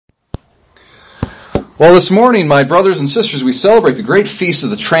Well, this morning, my brothers and sisters, we celebrate the great feast of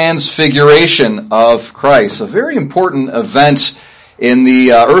the Transfiguration of Christ, a very important event in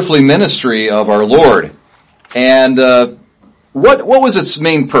the earthly ministry of our Lord. And what was its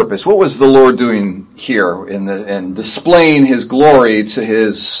main purpose? What was the Lord doing here in displaying His glory to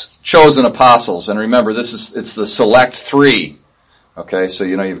His chosen apostles? And remember, it's the select three. Okay, so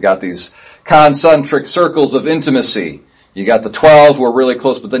you've got these concentric circles of intimacy. You got the 12 who are really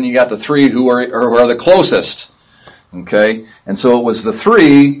close, but then you got the 3 who are the closest. Okay? And so it was the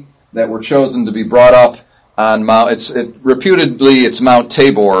 3 that were chosen to be brought up on reputedly it's Mount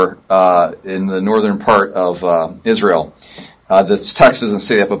Tabor, in the northern part of, Israel. The text doesn't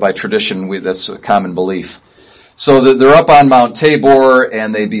say that, but by tradition, that's a common belief. So they're up on Mount Tabor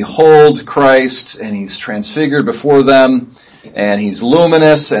and they behold Christ and He's transfigured before them. And He's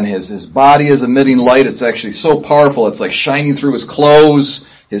luminous, and his body is emitting light. It's actually so powerful, it's like shining through His clothes.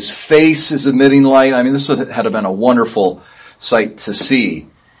 His face is emitting light. I mean, this had to have been a wonderful sight to see.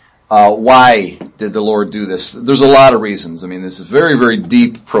 Why did the Lord do this? There's a lot of reasons. I mean, this is very, very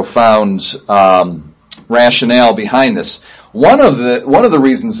deep, profound rationale behind this. One of the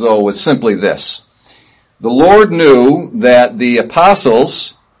reasons, though, was simply this. The Lord knew that the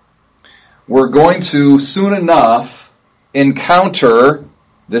apostles were going to soon enough encounter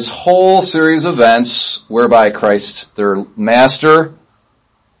this whole series of events whereby Christ, their master,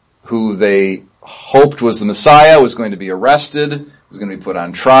 who they hoped was the Messiah, was going to be arrested, was going to be put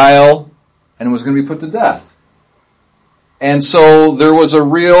on trial, and was going to be put to death. And so there was a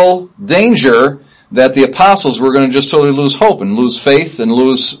real danger that the apostles were going to just totally lose hope and lose faith and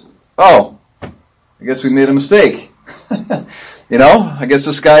I guess we made a mistake. I guess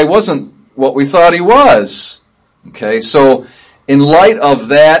this guy wasn't what we thought he was. Okay, so in light of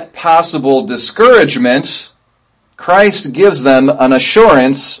that possible discouragement, Christ gives them an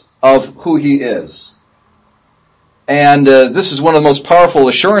assurance of who He is. And this is one of the most powerful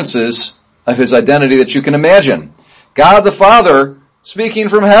assurances of His identity that you can imagine. God the Father speaking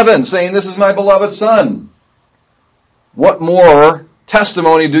from heaven, saying, "This is my beloved Son." What more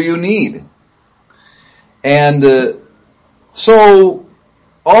testimony do you need? And so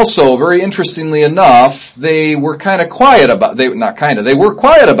also, very interestingly enough, they were quiet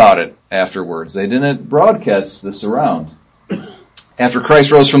about it afterwards. They didn't broadcast this around. After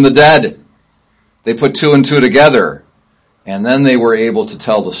Christ rose from the dead, they put 2 and 2 together, and then they were able to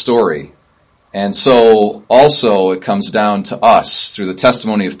tell the story. And so also it comes down to us through the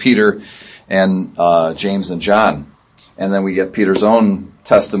testimony of Peter and James and John. And then we get Peter's own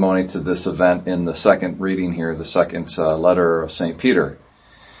testimony to this event in the second reading here, the second letter of St. Peter.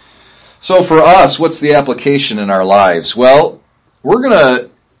 So for us, what's the application in our lives? Well, we're going to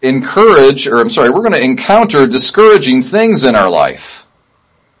encounter discouraging things in our life.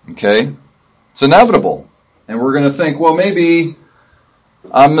 Okay? It's inevitable. And we're going to think, well, maybe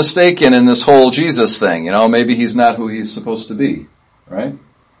I'm mistaken in this whole Jesus thing. Maybe He's not who He's supposed to be. Right?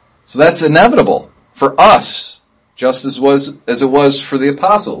 So that's inevitable for us, just as it was for the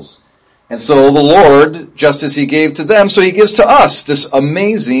apostles. And so the Lord, just as He gave to them, so He gives to us this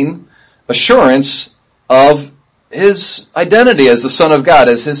amazing assurance of His identity as the Son of God,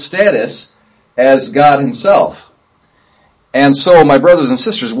 as His status as God Himself. And so, my brothers and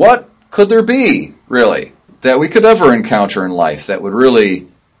sisters, what could there be, really, that we could ever encounter in life that would really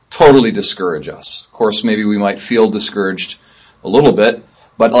totally discourage us? Of course, maybe we might feel discouraged a little bit,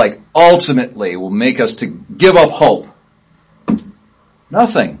 but ultimately will make us to give up hope.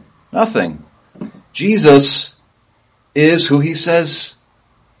 Nothing. Jesus is who He says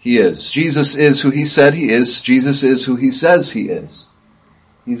He is. Jesus is who He said He is. Jesus is who He says He is.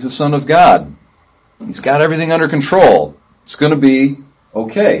 He's the Son of God. He's got everything under control. It's going to be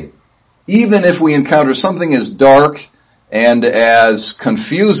okay. Even if we encounter something as dark and as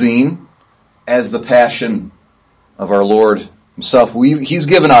confusing as the passion of our Lord Himself, He's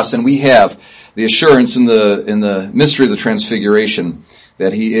given us, and we have the assurance in the mystery of the Transfiguration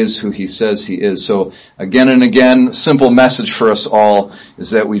that He is who He says He is. So again and again, simple message for us all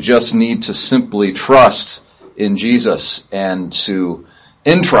is that we just need to simply trust in Jesus and to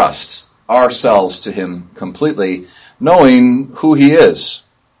entrust ourselves to Him completely, knowing who He is.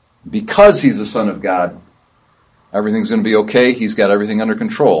 Because He's the Son of God, everything's going to be okay. He's got everything under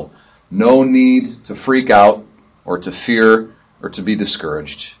control. No need to freak out or to fear or to be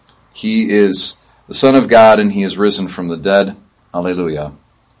discouraged. He is the Son of God, and He is risen from the dead. Hallelujah.